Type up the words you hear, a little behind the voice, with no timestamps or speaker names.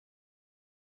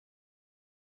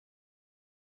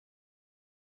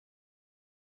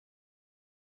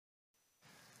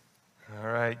All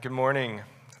right, good morning.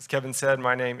 As Kevin said,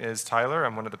 my name is Tyler.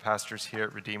 I'm one of the pastors here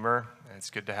at Redeemer.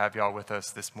 It's good to have y'all with us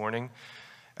this morning.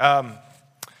 And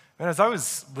as I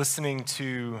was listening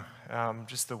to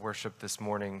just the worship this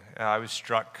morning, I was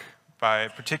struck by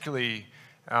particularly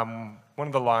one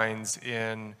of the lines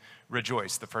in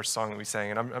Rejoice, the first song that we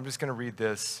sang. And I'm just going to read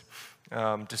this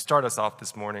to start us off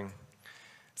this morning.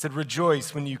 It said,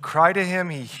 "Rejoice, when you cry to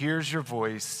him, he hears your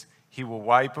voice. He will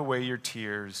wipe away your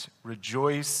tears.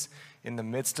 Rejoice in the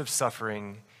midst of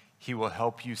suffering. He will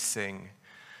help you sing."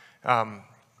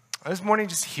 This morning,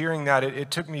 just hearing that,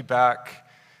 it took me back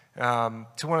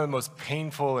to one of the most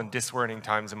painful and disorienting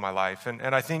times in my life.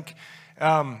 And I think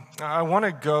I want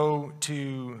to go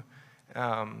to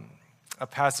a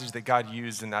passage that God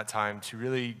used in that time to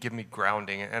really give me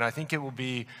grounding. And I think it will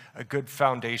be a good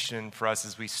foundation for us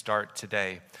as we start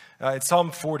today. It's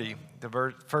Psalm 40,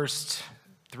 the first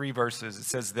 3 verses. It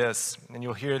says this, and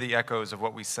you'll hear the echoes of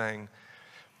what we sang.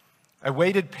 "I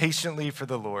waited patiently for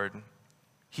the Lord.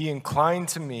 He inclined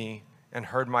to me and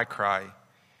heard my cry.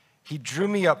 He drew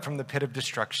me up from the pit of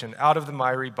destruction, out of the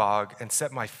miry bog, and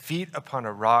set my feet upon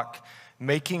a rock,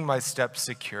 making my steps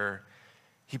secure.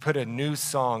 He put a new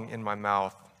song in my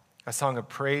mouth, a song of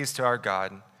praise to our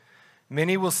God.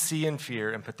 Many will see and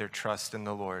fear and put their trust in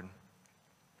the Lord."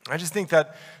 I just think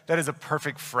that is a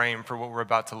perfect frame for what we're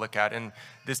about to look at in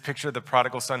this picture of the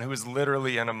prodigal son who was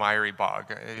literally in a miry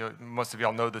bog. Most of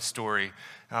y'all know the story,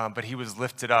 but he was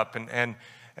lifted up and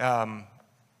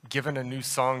given a new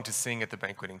song to sing at the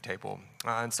banqueting table.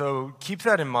 And so keep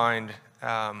that in mind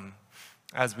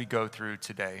as we go through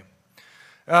today.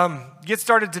 To get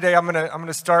started today, I'm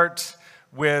gonna start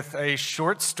with a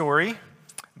short story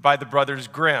by the Brothers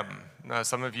Grimm.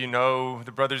 Some of you know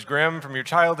the Brothers Grimm from your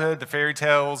childhood, the fairy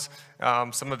tales.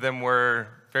 Some of them were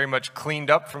very much cleaned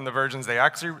up from the versions they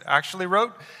actually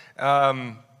wrote.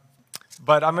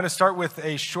 But I'm going to start with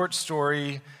a short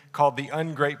story called The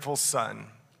Ungrateful Son.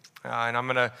 And I'm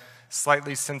going to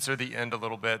slightly censor the end a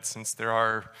little bit since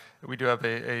we do have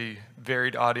a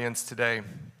varied audience today.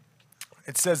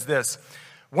 It says this: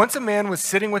 "Once a man was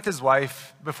sitting with his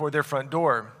wife before their front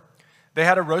door. They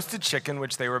had a roasted chicken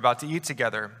which they were about to eat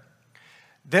together.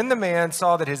 Then the man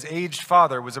saw that his aged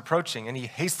father was approaching, and he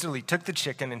hastily took the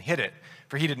chicken and hid it,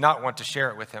 for he did not want to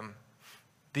share it with him.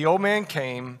 The old man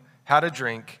came, had a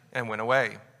drink, and went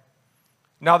away.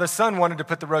 Now the son wanted to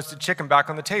put the roasted chicken back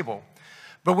on the table,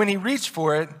 but when he reached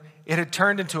for it, it had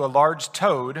turned into a large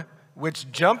toad,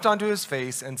 which jumped onto his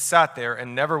face and sat there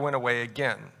and never went away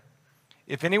again.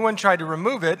 If anyone tried to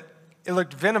remove it, it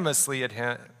looked venomously at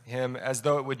him as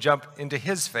though it would jump into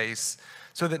his face,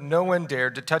 so that no one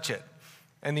dared to touch it.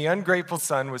 And the ungrateful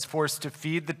son was forced to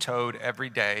feed the toad every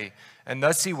day, and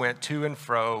thus he went to and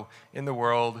fro in the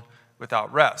world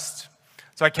without rest."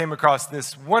 So I came across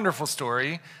this wonderful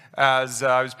story as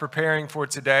I was preparing for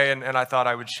today, and I thought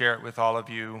I would share it with all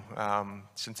of you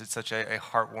since it's such a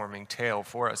heartwarming tale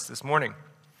for us this morning.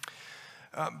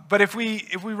 But if we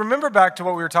remember back to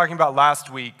what we were talking about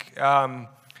last week,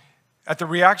 at the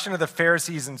reaction of the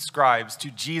Pharisees and scribes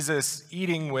to Jesus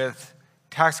eating with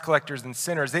tax collectors and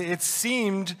sinners, it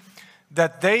seemed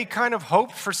that they kind of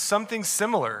hoped for something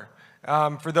similar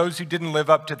for those who didn't live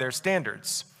up to their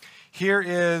standards. Here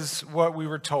is what we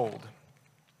were told.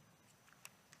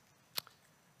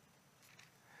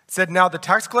 It said, "Now the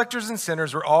tax collectors and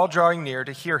sinners were all drawing near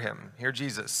to hear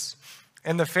Jesus.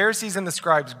 And the Pharisees and the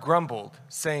scribes grumbled,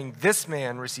 saying, 'This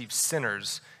man receives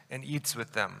sinners and eats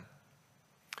with them.'"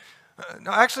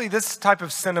 Now, actually, this type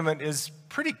of sentiment is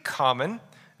pretty common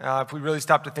if we really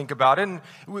stop to think about it. And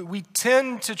we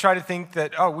tend to try to think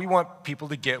that, we want people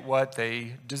to get what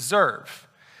they deserve.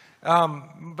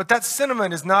 But that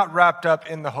sentiment is not wrapped up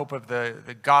in the hope of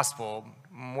the gospel,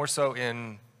 more so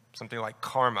in something like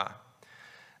karma.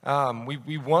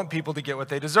 We want people to get what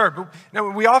they deserve. But now,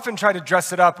 we often try to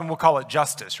dress it up and we'll call it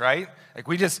justice, right? Like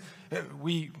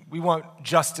we want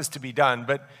justice to be done.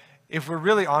 But if we're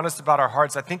really honest about our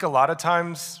hearts, I think a lot of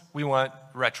times we want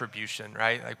retribution,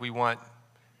 right? Like we want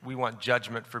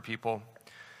judgment for people.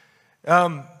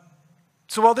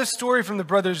 So while this story from the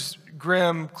Brothers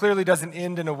Grimm clearly doesn't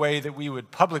end in a way that we would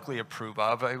publicly approve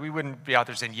of, we wouldn't be out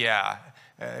there saying,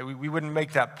 we wouldn't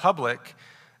make that public.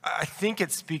 I think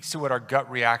it speaks to what our gut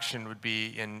reaction would be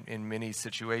in many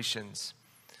situations.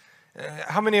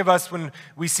 How many of us, when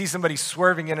we see somebody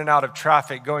swerving in and out of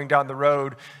traffic going down the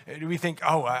road, do we think,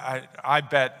 I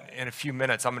bet in a few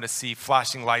minutes I'm going to see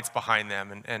flashing lights behind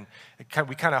them, and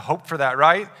we kind of hope for that,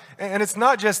 right? And it's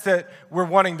not just that we're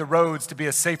wanting the roads to be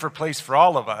a safer place for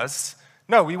all of us.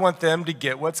 No, we want them to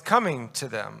get what's coming to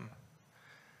them.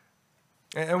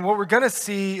 And what we're going to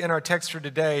see in our text for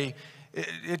today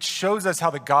it shows us how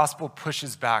the gospel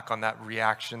pushes back on that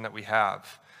reaction that we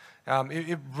have.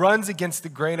 It runs against the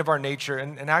grain of our nature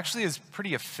and actually is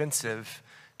pretty offensive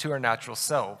to our natural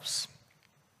selves.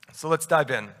 So let's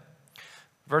dive in.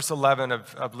 Verse 11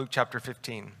 of Luke chapter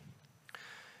 15.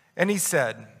 And he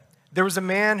said, there was a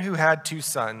man who had 2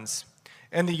 sons,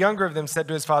 and the younger of them said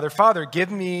to his father, Father,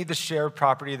 give me the share of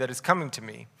property that is coming to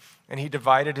me. And he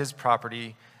divided his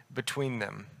property between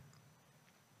them.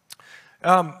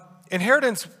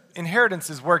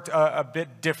 Inheritances worked a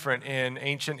bit different in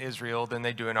ancient Israel than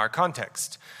they do in our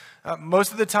context.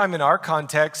 Most of the time in our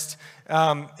context,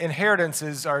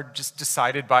 inheritances are just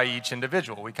decided by each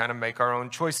individual. We kind of make our own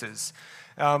choices.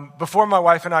 Before my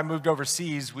wife and I moved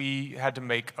overseas, we had to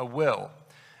make a will.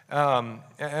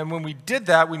 And when we did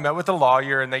that, we met with a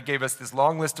lawyer, and they gave us this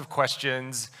long list of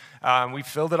questions. We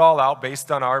filled it all out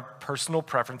based on our personal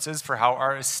preferences for how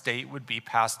our estate would be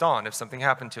passed on if something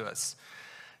happened to us.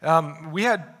 We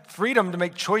had freedom to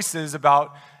make choices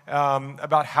about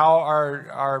how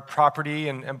our property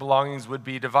and belongings would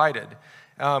be divided.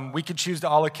 We could choose to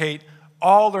allocate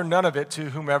all or none of it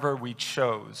to whomever we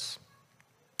chose.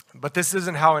 But this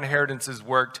isn't how inheritances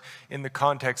worked in the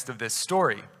context of this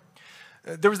story.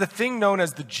 There was a thing known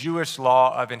as the Jewish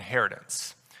law of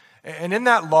inheritance. And in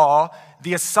that law,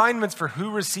 the assignments for who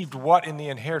received what in the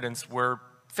inheritance were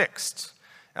fixed.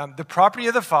 The property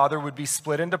of the father would be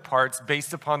split into parts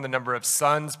based upon the number of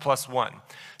sons plus 1.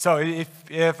 So if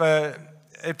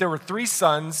there were 3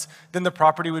 sons, then the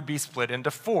property would be split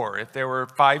into 4. If there were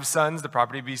 5 sons, the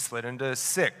property would be split into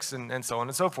 6, and so on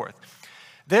and so forth.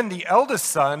 Then the eldest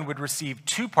son would receive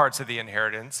 2 parts of the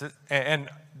inheritance, and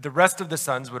the rest of the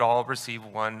sons would all receive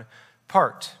 1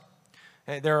 part.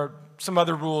 There are some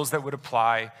other rules that would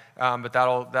apply, but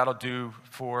that'll do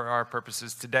for our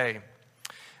purposes today.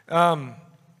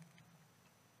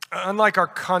 Unlike our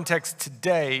context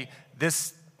today,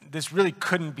 this really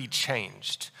couldn't be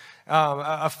changed.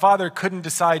 A father couldn't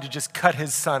decide to just cut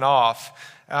his son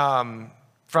off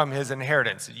from his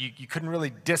inheritance. You couldn't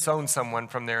really disown someone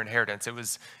from their inheritance. It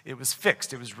was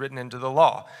fixed. It was written into the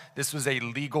law. This was a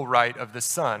legal right of the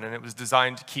son, and it was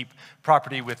designed to keep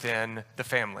property within the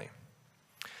family.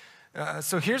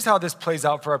 So here's how this plays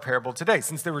out for our parable today.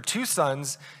 Since there were 2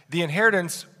 sons, the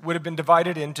inheritance would have been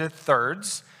divided into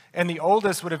thirds, and the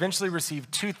oldest would eventually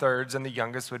receive 2/3, and the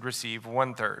youngest would receive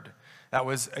 1/3. That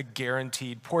was a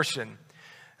guaranteed portion.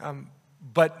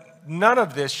 But none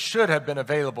of this should have been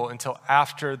available until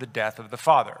after the death of the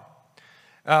father.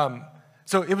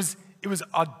 So it was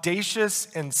audacious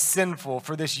and sinful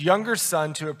for this younger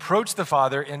son to approach the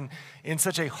father in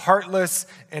such a heartless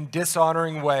and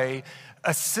dishonoring way,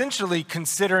 essentially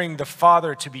considering the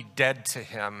father to be dead to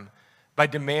him by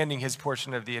demanding his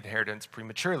portion of the inheritance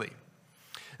prematurely.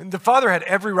 And the father had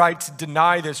every right to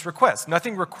deny this request.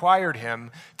 Nothing required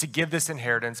him to give this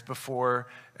inheritance before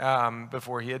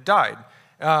he had died.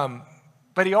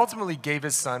 But he ultimately gave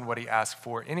his son what he asked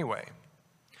for anyway.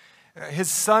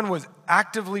 His son was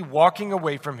actively walking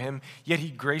away from him, yet he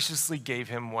graciously gave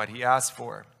him what he asked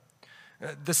for.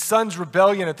 The son's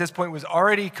rebellion at this point was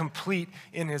already complete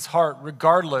in his heart,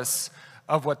 regardless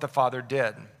of what the father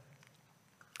did.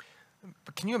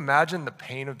 But can you imagine the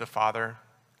pain of the father?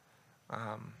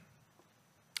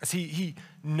 As he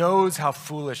knows how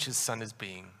foolish his son is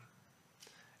being.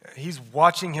 He's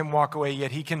watching him walk away,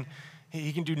 yet he can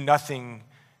do nothing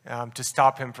to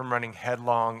stop him from running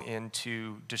headlong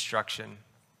into destruction.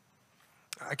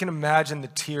 I can imagine the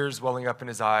tears welling up in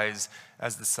his eyes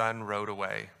as the son rode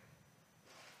away.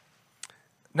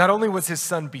 Not only was his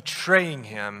son betraying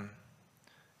him,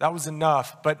 that was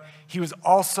enough, but he was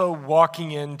also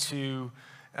walking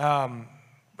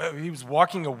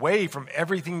away from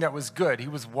everything that was good. He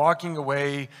was walking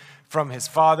away from his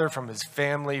father, from his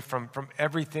family, from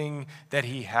everything that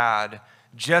he had,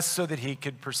 just so that he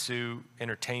could pursue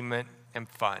entertainment and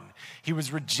fun. He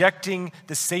was rejecting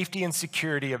the safety and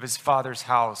security of his father's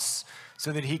house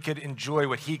so that he could enjoy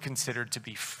what he considered to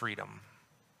be freedom.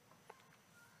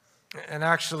 And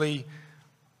actually,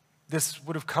 this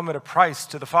would have come at a price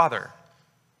to the father.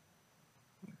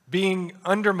 Being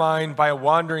undermined by a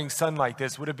wandering son like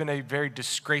this would have been a very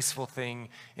disgraceful thing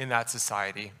in that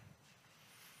society.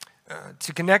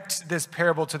 To connect this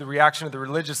parable to the reaction of the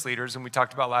religious leaders, and we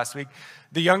talked about last week,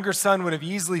 the younger son would have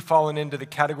easily fallen into the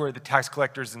category of the tax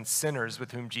collectors and sinners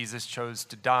with whom Jesus chose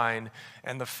to dine,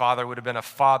 and the father would have been a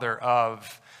father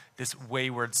of this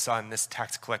wayward son, this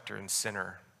tax collector and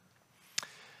sinner.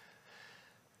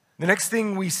 The next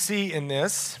thing we see in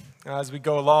this, as we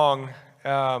go along,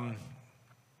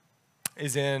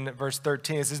 is in verse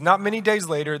 13. It says, "Not many days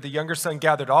later, the younger son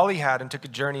gathered all he had and took a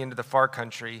journey into the far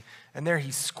country, and there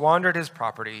he squandered his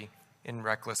property in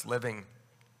reckless living.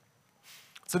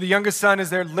 So the youngest son is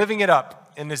there living it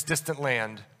up in this distant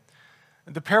land.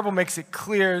 The parable makes it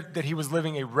clear that he was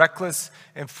living a reckless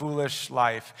and foolish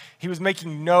life. He was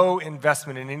making no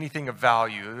investment in anything of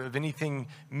value, of anything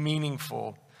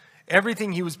meaningful.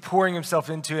 Everything he was pouring himself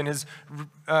into and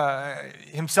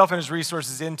himself and his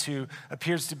resources into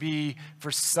appears to be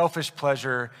for selfish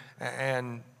pleasure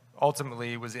and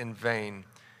ultimately was in vain.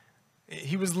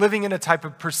 He was living in a type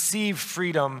of perceived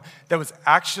freedom that was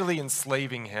actually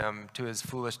enslaving him to his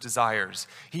foolish desires.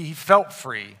 He felt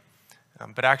free,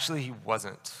 but actually he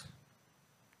wasn't.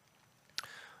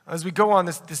 As we go on,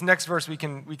 this next verse, we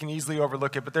can easily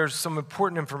overlook it, but there's some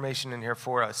important information in here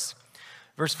for us.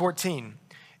 Verse 14,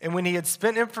 and when he had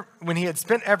spent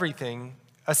everything,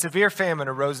 a severe famine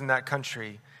arose in that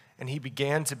country, and he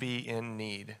began to be in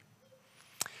need.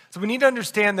 So we need to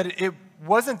understand that it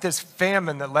wasn't this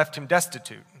famine that left him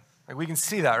destitute. Like we can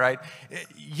see that, right?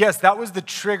 Yes, that was the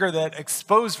trigger that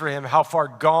exposed for him how far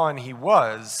gone he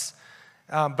was,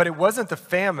 but it wasn't the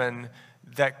famine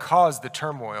that caused the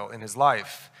turmoil in his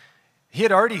life. He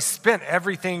had already spent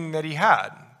everything that he had.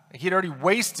 He had already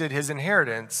wasted his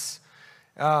inheritance,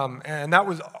 and that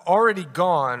was already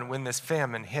gone when this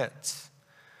famine hit.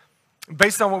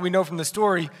 Based on what we know from the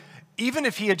story, even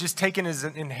if he had just taken his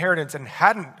inheritance and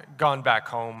hadn't gone back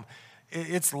home,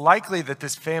 it's likely that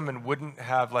this famine wouldn't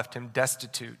have left him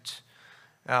destitute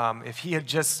if he had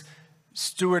just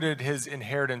stewarded his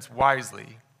inheritance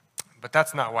wisely. But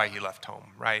that's not why he left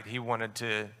home, right? He wanted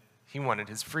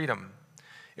his freedom.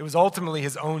 It was ultimately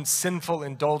his own sinful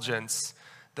indulgence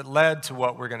that led to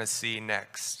what we're going to see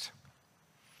next.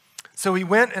 So he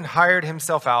went and hired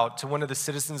himself out to one of the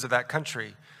citizens of that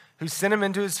country, who sent him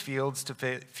into his fields to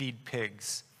feed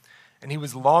pigs. And he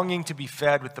was longing to be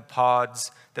fed with the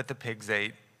pods that the pigs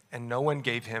ate, and no one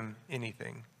gave him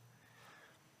anything.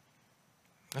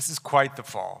 This is quite the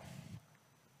fall.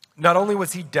 Not only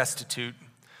was he destitute,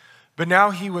 but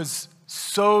now he was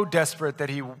so desperate that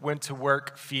he went to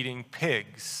work feeding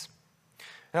pigs.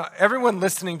 Now, everyone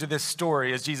listening to this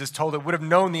story, as Jesus told it, would have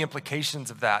known the implications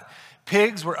of that.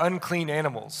 Pigs were unclean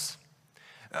animals.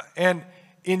 And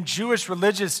in Jewish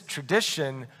religious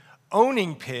tradition,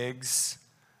 owning pigs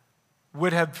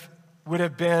would have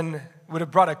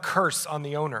brought a curse on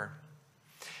the owner.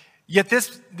 Yet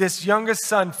this youngest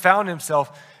son found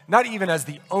himself not even as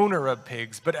the owner of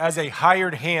pigs, but as a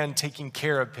hired hand taking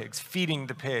care of pigs, feeding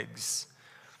the pigs.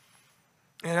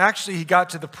 And actually, he got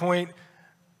to the point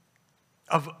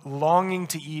of longing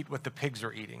to eat what the pigs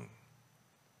were eating.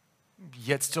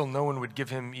 Yet still no one would give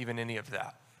him even any of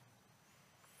that.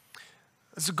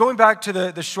 So going back to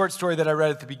the short story that I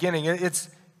read at the beginning, it's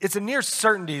a near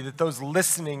certainty that those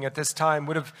listening at this time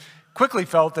would have quickly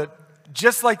felt that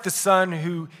just like the son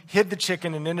who hid the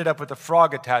chicken and ended up with a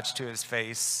frog attached to his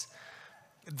face,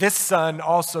 this son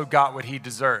also got what he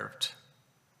deserved.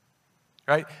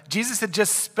 Right? Jesus had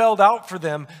just spelled out for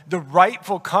them the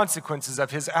rightful consequences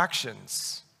of his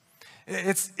actions.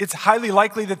 It's highly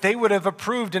likely that they would have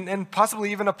approved and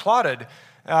possibly even applauded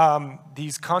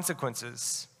these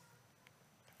consequences.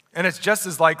 And it's just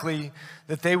as likely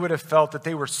that they would have felt that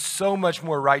they were so much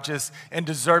more righteous and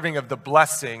deserving of the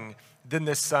blessing than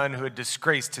this son who had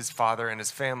disgraced his father and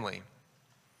his family.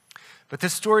 But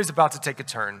this story is about to take a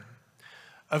turn.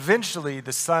 Eventually,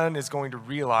 the son is going to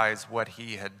realize what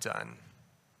he had done.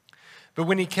 But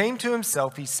when he came to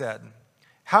himself, he said,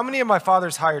 "How many of my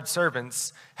father's hired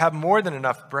servants have more than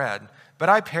enough bread, but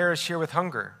I perish here with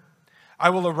hunger? I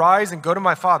will arise and go to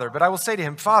my father, but I will say to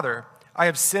him, 'Father, I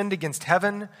have sinned against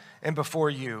heaven and before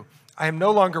you. I am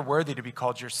no longer worthy to be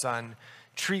called your son.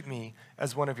 Treat me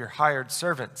as one of your hired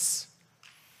servants.'"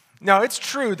 Now, it's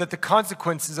true that the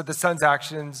consequences of the son's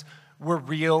actions were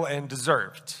real and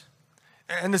deserved.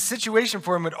 And the situation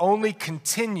for him would only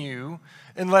continue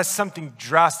unless something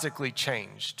drastically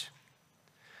changed.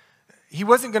 He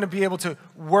wasn't going to be able to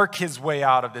work his way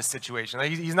out of this situation.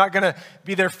 He's not going to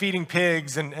be there feeding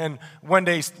pigs and one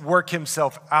day work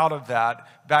himself out of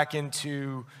that back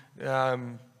into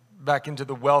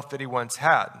the wealth that he once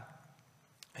had.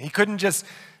 He couldn't just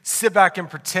sit back and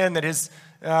pretend that his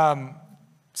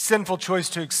sinful choice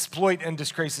to exploit and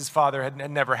disgrace his father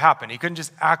had never happened. He couldn't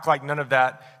just act like none of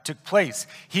that took place.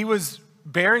 He was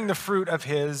bearing the fruit of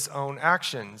his own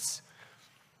actions.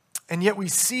 And yet we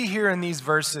see here in these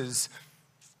verses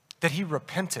that he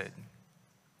repented.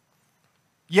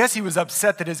 Yes, he was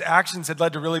upset that his actions had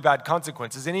led to really bad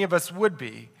consequences. Any of us would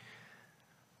be.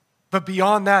 But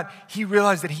beyond that, he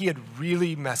realized that he had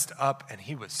really messed up and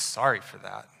he was sorry for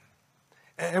that.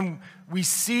 And we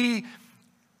see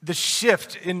the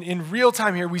shift in real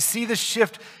time here. We see the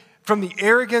shift from the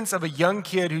arrogance of a young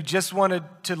kid who just wanted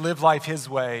to live life his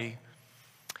way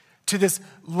to this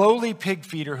lowly pig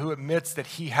feeder who admits that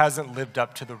he hasn't lived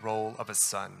up to the role of a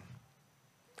son.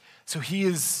 So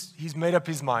he's made up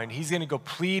his mind. He's going to go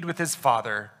plead with his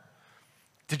father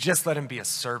to just let him be a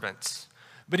servant.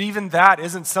 But even that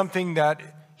isn't something that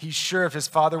he's sure if his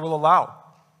father will allow.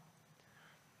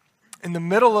 In the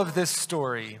middle of this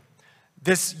story,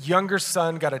 this younger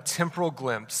son got a temporal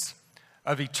glimpse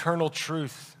of eternal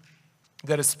truth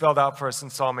that is spelled out for us in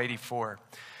Psalm 84.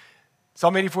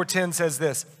 Psalm 84:10 says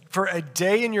this, "For a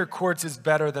day in your courts is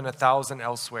better than 1,000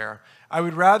 elsewhere. I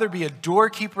would rather be a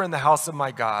doorkeeper in the house of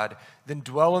my God than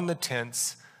dwell in the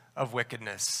tents of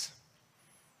wickedness."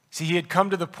 See, he had come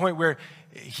to the point where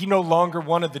he no longer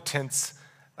wanted the tents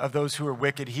of those who were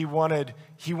wicked. He wanted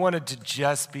to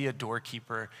just be a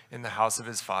doorkeeper in the house of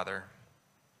his father.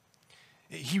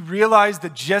 He realized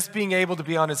that just being able to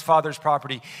be on his father's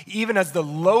property, even as the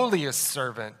lowliest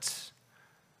servant,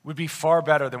 would be far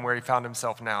better than where he found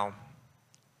himself now.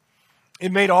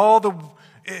 It made all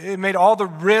the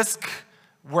risk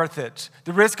worth it.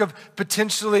 The risk of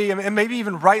potentially, and maybe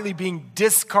even rightly, being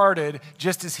discarded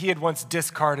just as he had once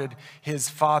discarded his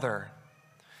father.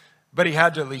 But he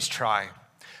had to at least try.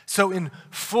 So in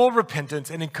full repentance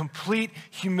and in complete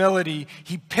humility,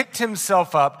 he picked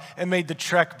himself up and made the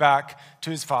trek back to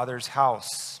his father's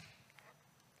house.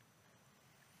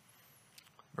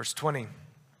 Verse 20.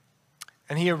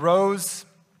 "And he arose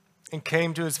and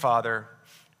came to his father.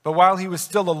 But while he was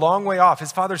still a long way off,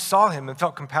 his father saw him and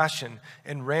felt compassion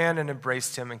and ran and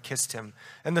embraced him and kissed him.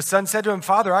 And the son said to him,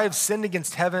 'Father, I have sinned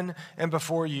against heaven and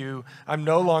before you. I'm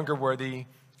no longer worthy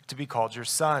to be called your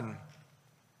son.'"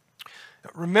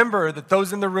 Remember that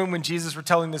those in the room when Jesus were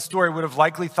telling this story would have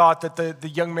likely thought that the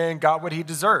young man got what he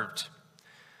deserved.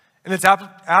 And it's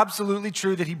absolutely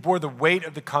true that he bore the weight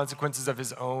of the consequences of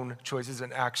his own choices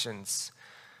and actions.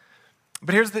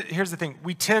 But here's the thing.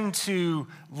 We tend to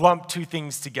lump two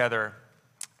things together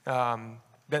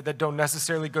that don't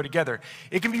necessarily go together.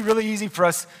 It can be really easy for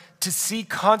us to see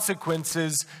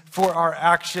consequences for our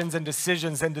actions and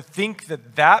decisions and to think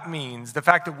that that means, the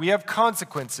fact that we have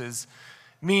consequences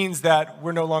means that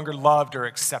we're no longer loved or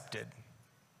accepted.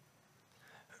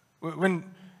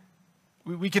 When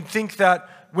we can think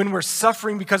that when we're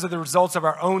suffering because of the results of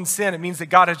our own sin, it means that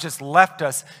God has just left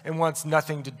us and wants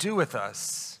nothing to do with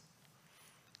us.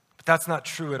 But that's not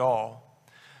true at all.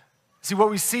 See, what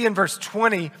we see in verse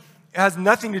 20 has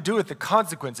nothing to do with the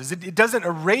consequences. It doesn't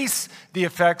erase the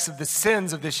effects of the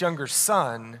sins of this younger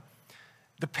son.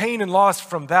 The pain and loss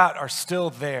from that are still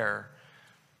there.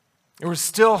 There was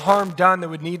still harm done that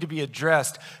would need to be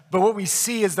addressed. But what we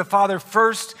see is the father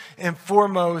first and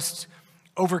foremost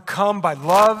overcome by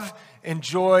love and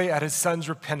joy at his son's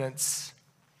repentance,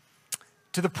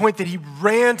 to the point that he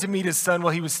ran to meet his son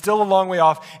while he was still a long way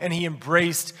off, and he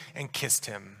embraced and kissed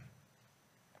him.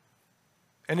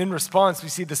 And in response, we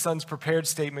see the son's prepared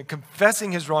statement,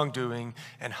 confessing his wrongdoing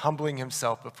and humbling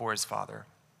himself before his father.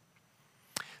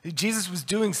 Jesus was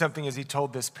doing something as he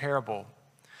told this parable.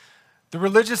 The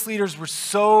religious leaders were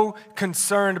so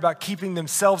concerned about keeping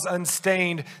themselves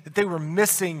unstained that they were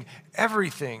missing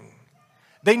everything.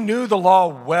 They knew the law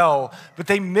well, but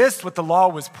they missed what the law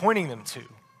was pointing them to.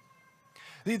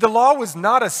 The law was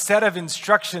not a set of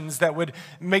instructions that would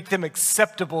make them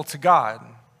acceptable to God.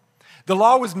 The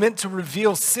law was meant to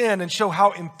reveal sin and show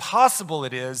how impossible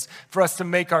it is for us to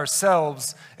make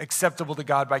ourselves acceptable to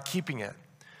God by keeping it.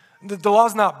 The law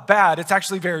is not bad, it's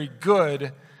actually very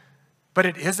good, but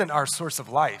it isn't our source of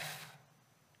life.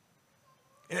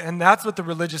 And that's what the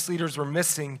religious leaders were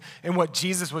missing and what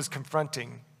Jesus was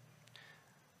confronting.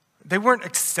 They weren't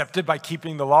accepted by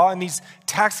keeping the law, and these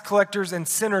tax collectors and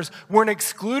sinners weren't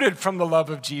excluded from the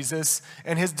love of Jesus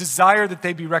and his desire that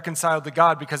they be reconciled to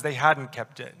God because they hadn't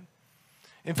kept it.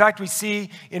 In fact, we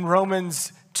see in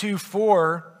Romans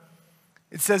 2:4,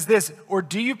 it says this, "Or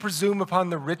do you presume upon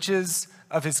the riches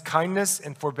of his kindness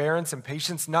and forbearance and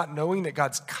patience, not knowing that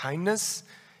God's kindness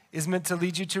is meant to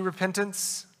lead you to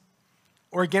repentance?"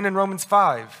 Or again in Romans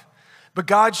 5, "But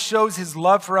God shows his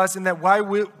love for us in that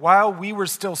while we were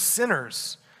still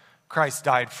sinners, Christ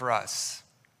died for us."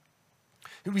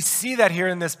 We see that here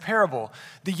in this parable.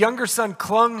 The younger son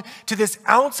clung to this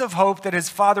ounce of hope that his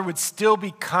father would still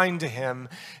be kind to him,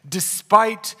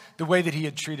 despite the way that he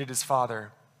had treated his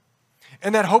father.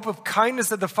 And that hope of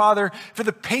kindness of the father, for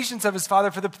the patience of his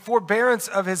father, for the forbearance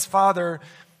of his father,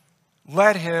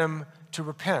 led him to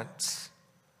repent.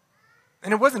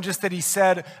 And it wasn't just that he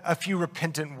said a few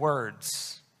repentant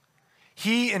words.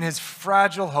 He, in his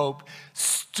fragile hope,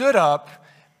 stood up,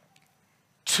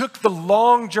 took the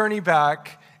long journey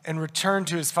back, and returned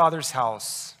to his father's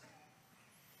house.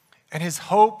 And his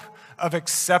hope of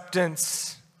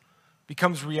acceptance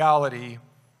becomes reality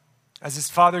as his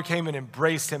father came and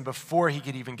embraced him before he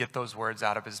could even get those words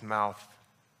out of his mouth.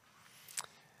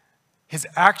 His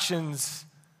actions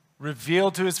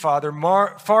revealed to his father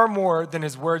far more than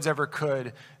his words ever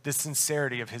could the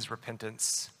sincerity of his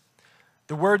repentance.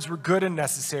 The words were good and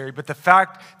necessary, but the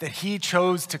fact that he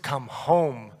chose to come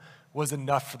home was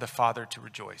enough for the father to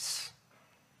rejoice.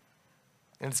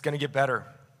 And it's going to get better.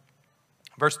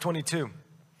 Verse 22.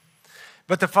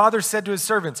 But the father said to his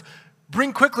servants,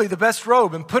 "Bring quickly the best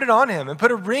robe and put it on him, and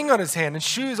put a ring on his hand and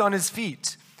shoes on his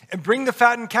feet. And bring the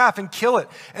fattened calf and kill it,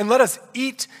 and let us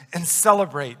eat and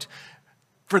celebrate.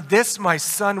 For this my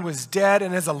son was dead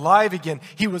and is alive again.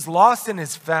 He was lost and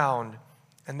is found."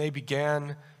 And they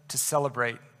began to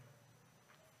celebrate.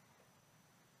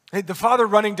 Hey, the father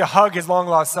running to hug his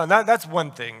long-lost son, that's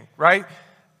one thing, right?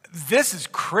 This is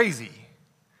crazy.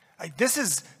 Like, this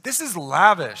is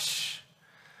lavish.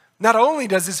 Not only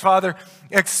does his father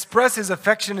express his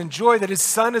affection and joy that his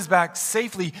son is back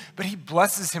safely, but he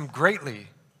blesses him greatly.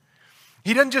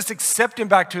 He doesn't just accept him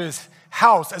back to his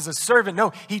house as a servant.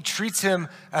 No, he treats him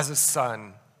as a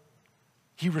son.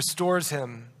 He restores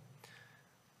him.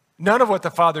 None of what the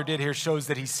father did here shows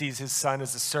that he sees his son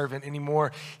as a servant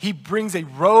anymore. He brings a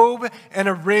robe and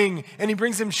a ring, and he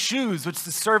brings him shoes, which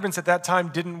the servants at that time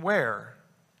didn't wear.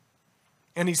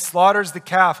 And he slaughters the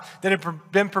calf that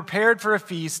had been prepared for a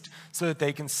feast so that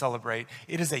they can celebrate.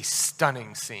 It is a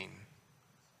stunning scene.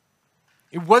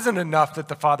 It wasn't enough that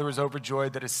the father was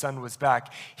overjoyed that his son was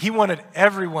back. He wanted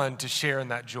everyone to share in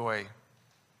that joy.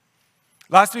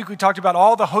 Last week we talked about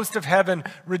all the host of heaven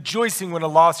rejoicing when a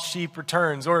lost sheep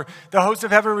returns, or the host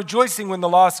of heaven rejoicing when the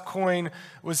lost coin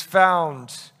was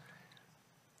found.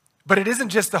 But it isn't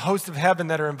just the host of heaven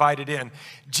that are invited in.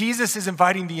 Jesus is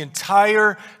inviting the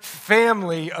entire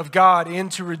family of God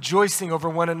into rejoicing over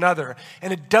one another.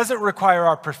 And it doesn't require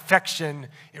our perfection,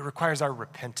 it requires our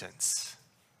repentance.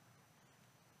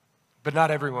 But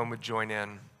not everyone would join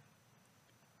in.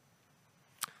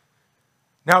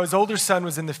 Now his older son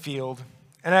was in the field,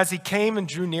 and as he came and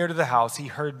drew near to the house, he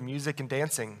heard music and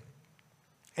dancing.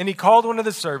 And he called one of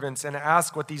the servants and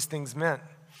asked what these things meant.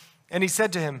 And he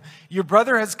said to him, "Your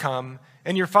brother has come,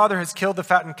 and your father has killed the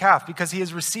fattened calf because he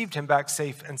has received him back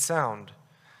safe and sound."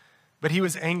 But he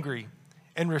was angry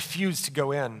and refused to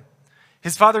go in.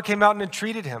 His father came out and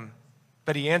entreated him,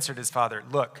 but he answered his father,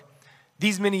 "Look,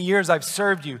 these many years I've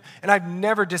served you, and I've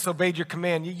never disobeyed your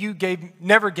command. You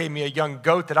never gave me a young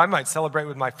goat that I might celebrate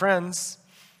with my friends.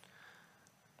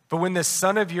 But when this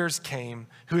son of yours came,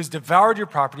 who has devoured your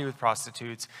property with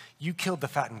prostitutes, you killed the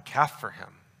fattened calf for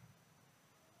him."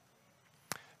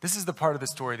 This is the part of the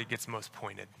story that gets most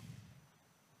pointed.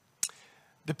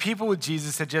 The people with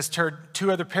Jesus had just heard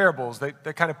two other parables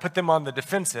that kind of put them on the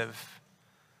defensive.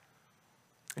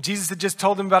 Jesus had just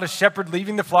told them about a shepherd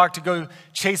leaving the flock to go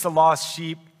chase a lost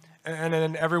sheep, and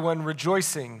then everyone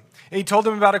rejoicing. And he told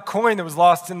them about a coin that was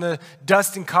lost in the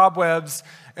dust and cobwebs,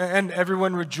 and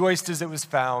everyone rejoiced as it was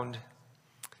found.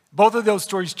 Both of those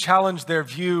stories challenged their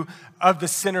view of the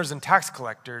sinners and tax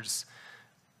collectors,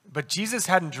 but Jesus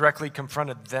hadn't directly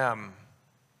confronted them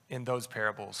in those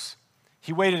parables.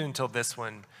 He waited until this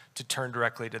one to turn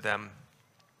directly to them.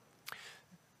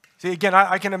 See, again,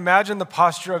 I can imagine the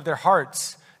posture of their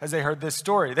hearts as they heard this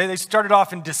story. They started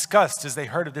off in disgust as they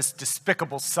heard of this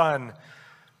despicable son.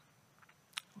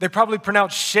 They probably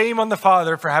pronounced shame on the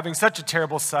father for having such a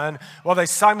terrible son, while they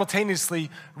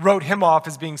simultaneously wrote him off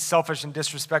as being selfish and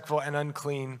disrespectful and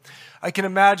unclean. I can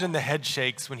imagine the head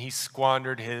shakes when he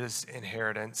squandered his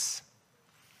inheritance.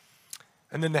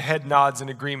 And then the head nods in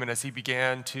agreement as he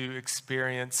began to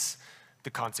experience the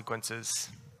consequences.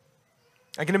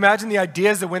 I can imagine the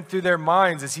ideas that went through their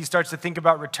minds as he starts to think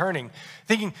about returning,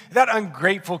 thinking that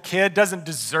ungrateful kid doesn't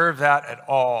deserve that at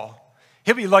all.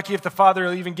 He'll be lucky if the father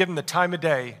will even give him the time of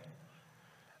day.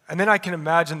 And then I can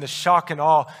imagine the shock and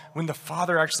awe when the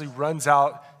father actually runs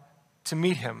out to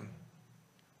meet him.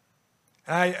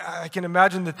 And I can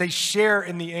imagine that they share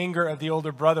in the anger of the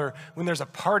older brother when there's a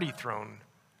party thrown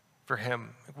for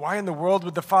him. Why in the world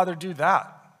would the father do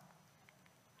that?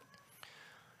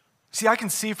 See, I can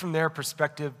see from their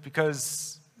perspective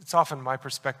because it's often my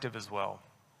perspective as well.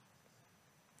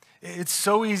 It's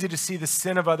so easy to see the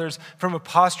sin of others from a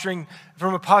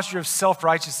posture of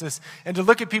self-righteousness, and to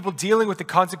look at people dealing with the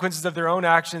consequences of their own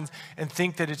actions and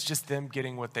think that it's just them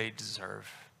getting what they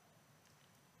deserve.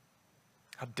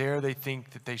 How dare they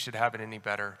think that they should have it any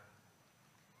better?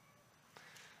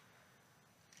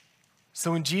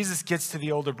 So when Jesus gets to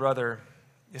the older brother,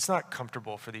 it's not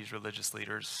comfortable for these religious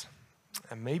leaders.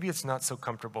 And maybe it's not so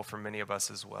comfortable for many of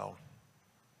us as well.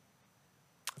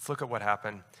 Let's look at what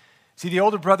happened. See, the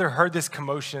older brother heard this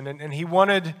commotion, and he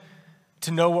wanted to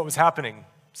know what was happening.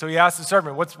 So he asked the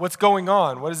servant, what's going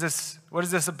on? What is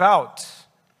this about?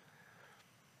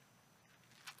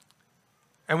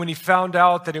 And when he found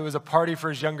out that it was a party for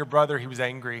his younger brother, he was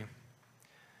angry.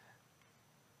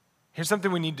 Here's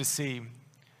something we need to see.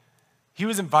 He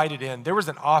was invited in. There was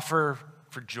an offer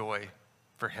for joy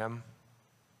for him.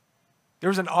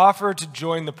 There was an offer to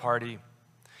join the party.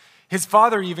 His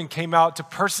father even came out to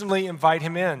personally invite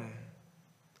him in,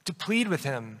 to plead with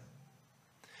him.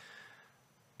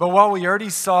 But while we already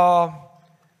saw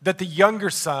that the younger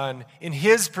son, in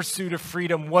his pursuit of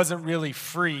freedom, wasn't really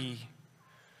free,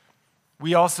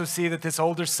 we also see that this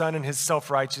older son in his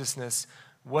self-righteousness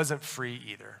wasn't free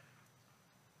either.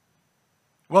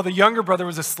 While the younger brother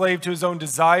was a slave to his own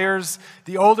desires,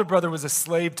 the older brother was a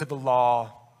slave to the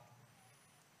law.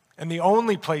 And the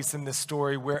only place in this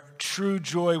story where true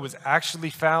joy was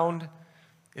actually found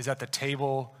is at the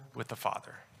table with the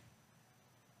Father.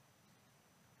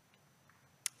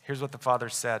 Here's what the Father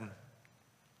said.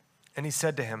 And he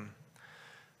said to him,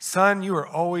 "Son, you are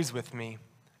always with me,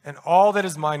 and all that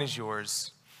is mine is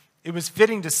yours. It was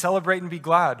fitting to celebrate and be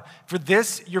glad, for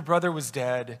this your brother was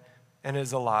dead and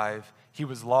is alive. He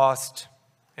was lost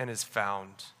and is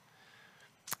found."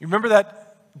 You remember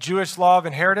that Jewish law of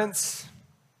inheritance?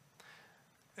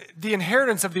 The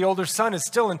inheritance of the older son is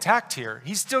still intact here.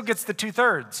 He still gets the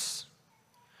 2/3.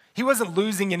 He wasn't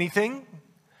losing anything.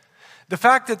 The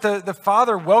fact that the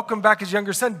father welcomed back his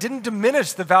younger son didn't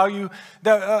diminish the value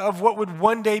of what would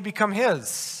one day become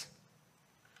his.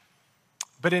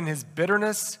 But in his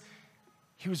bitterness,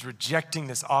 he was rejecting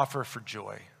this offer for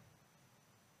joy.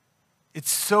 It's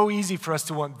so easy for us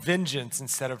to want vengeance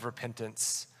instead of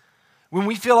repentance. When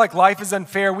we feel like life is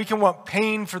unfair, we can want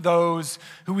pain for those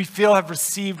who we feel have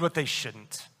received what they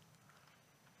shouldn't.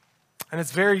 And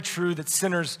it's very true that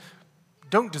sinners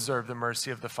don't deserve the mercy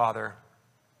of the Father.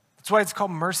 That's why it's called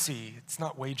mercy. It's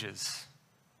not wages.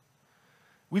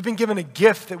 We've been given a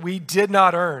gift that we did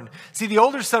not earn. See, the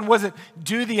older son wasn't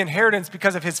due the inheritance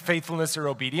because of his faithfulness or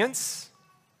obedience.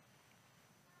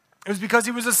 It was because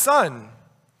he was a son.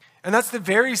 And that's the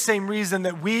very same reason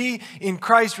that we in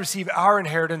Christ receive our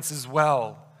inheritance as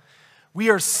well.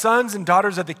 We are sons and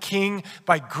daughters of the King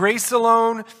by grace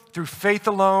alone, through faith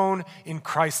alone, in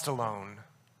Christ alone.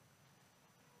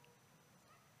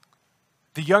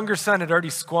 The younger son had already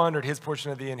squandered his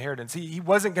portion of the inheritance. He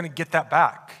wasn't going to get that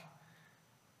back.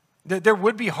 There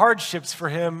would be hardships for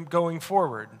him going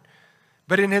forward.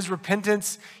 But in his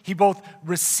repentance, he both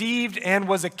received and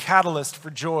was a catalyst for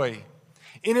joy.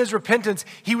 In his repentance,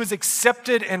 he was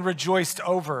accepted and rejoiced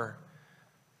over.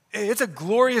 It's a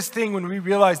glorious thing when we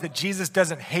realize that Jesus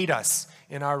doesn't hate us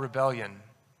in our rebellion.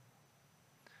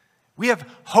 We have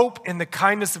hope in the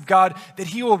kindness of God that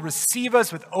he will receive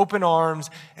us with open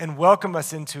arms and welcome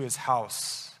us into his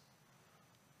house.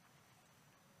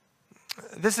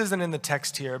 This isn't in the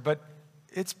text here, but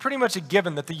it's pretty much a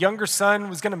given that the younger son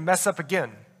was going to mess up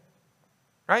again,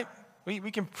 right?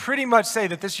 We can pretty much say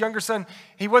that this younger son,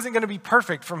 he wasn't going to be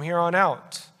perfect from here on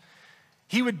out.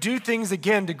 He would do things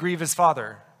again to grieve his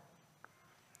father.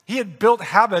 He had built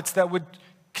habits that would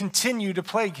continue to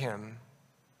plague him.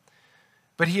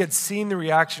 But he had seen the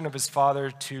reaction of his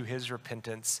father to his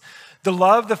repentance. The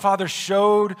love the father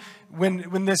showed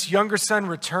when this younger son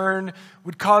returned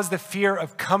would cause the fear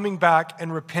of coming back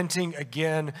and repenting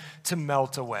again to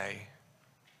melt away.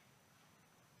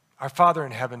 Our Father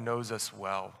in heaven knows us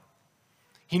well.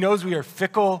 He knows we are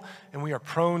fickle and we are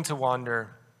prone to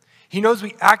wander. He knows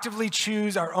we actively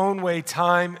choose our own way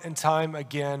time and time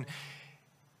again.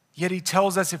 Yet he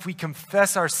tells us if we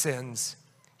confess our sins,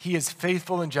 he is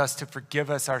faithful and just to forgive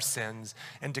us our sins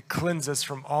and to cleanse us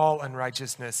from all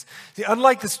unrighteousness. See,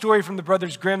 unlike the story from the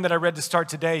Brothers Grimm that I read to start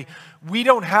today, we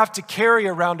don't have to carry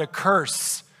around a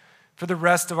curse for the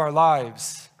rest of our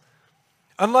lives.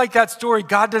 Unlike that story,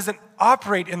 God doesn't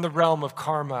operate in the realm of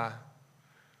karma.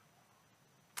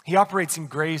 He operates in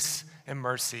grace and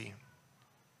mercy.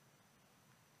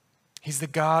 He's the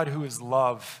God who is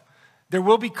love. There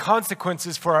will be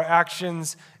consequences for our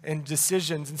actions and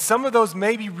decisions. And some of those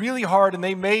may be really hard and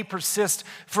they may persist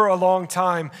for a long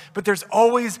time. But there's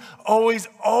always, always,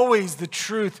 always the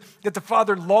truth that the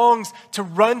Father longs to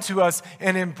run to us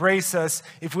and embrace us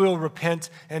if we will repent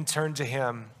and turn to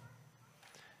him.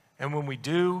 And when we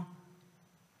do,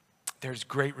 there's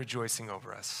great rejoicing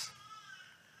over us.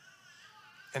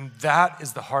 And that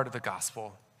is the heart of the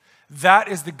gospel. That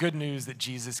is the good news that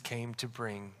Jesus came to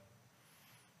bring.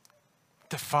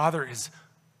 The Father is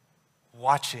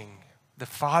watching. The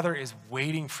Father is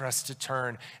waiting for us to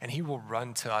turn, and he will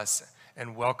run to us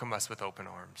and welcome us with open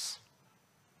arms.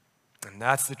 And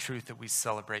that's the truth that we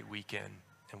celebrate week in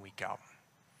and week out.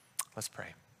 Let's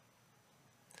pray.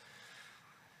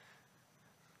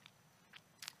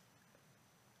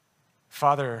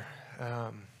 Father,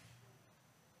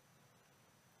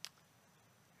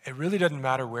 it really doesn't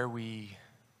matter where we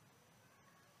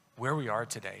are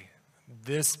today.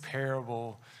 This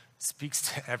parable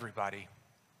speaks to everybody.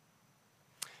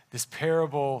 This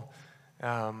parable,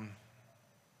 Father,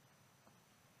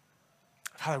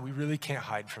 we really can't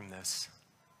hide from this.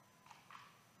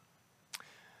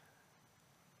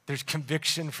 There's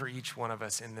conviction for each one of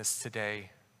us in this today.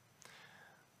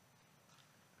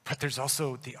 But there's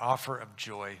also the offer of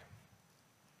joy.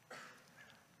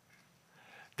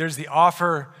 There's the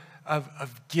offer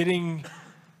of getting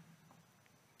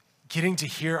to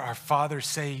hear our Father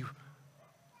say,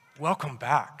 welcome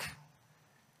back.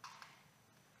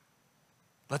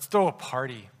 Let's throw a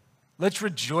party. Let's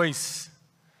rejoice.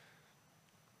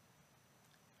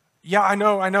 Yeah, I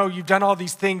know, you've done all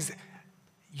these things.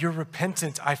 You're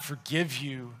repentant. I forgive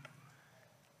you.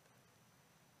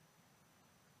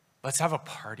 Let's have a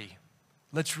party.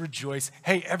 Let's rejoice.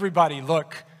 Hey, everybody,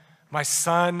 look, my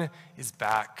son is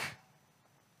back.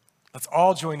 Let's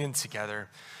all join in together.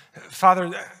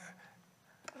 Father,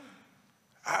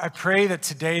 I pray that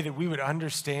today that we would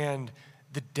understand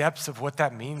the depths of what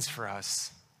that means for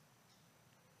us.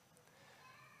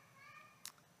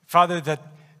 Father, that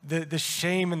the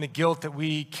shame and the guilt that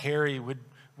we carry would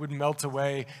melt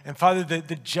away. And Father,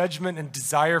 the judgment and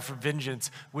desire for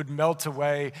vengeance would melt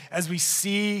away as we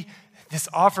see this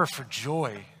offer for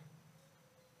joy.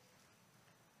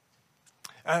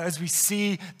 As we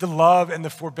see the love and the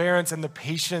forbearance and the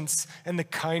patience and the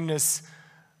kindness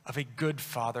of a good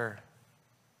Father.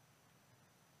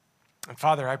 And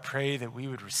Father, I pray that we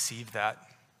would receive that.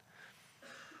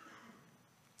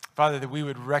 Father, that we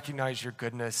would recognize your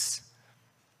goodness.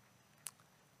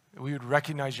 We would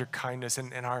recognize your kindness,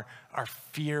 and our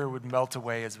fear would melt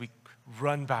away as we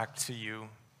run back to you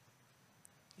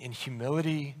in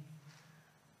humility,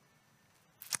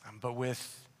 but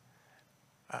with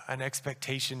an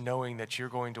expectation knowing that you're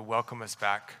going to welcome us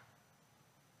back.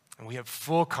 And we have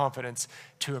full confidence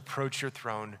to approach your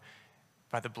throne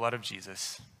by the blood of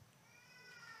Jesus.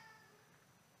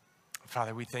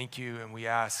 Father, we thank you and we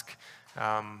ask,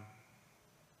 Father,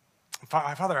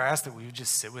 I ask that we would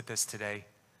just sit with this today.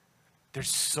 There's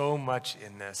so much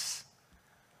in this.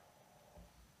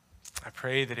 I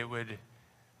pray that it would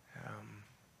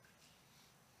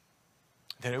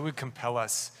compel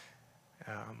us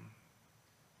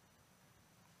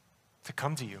to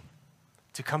come to you,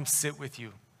 to come sit with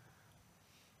you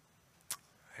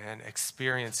and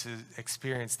experience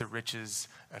the riches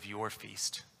of your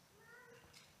feast.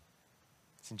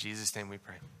 It's in Jesus' name we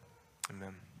pray.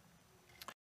 Amen.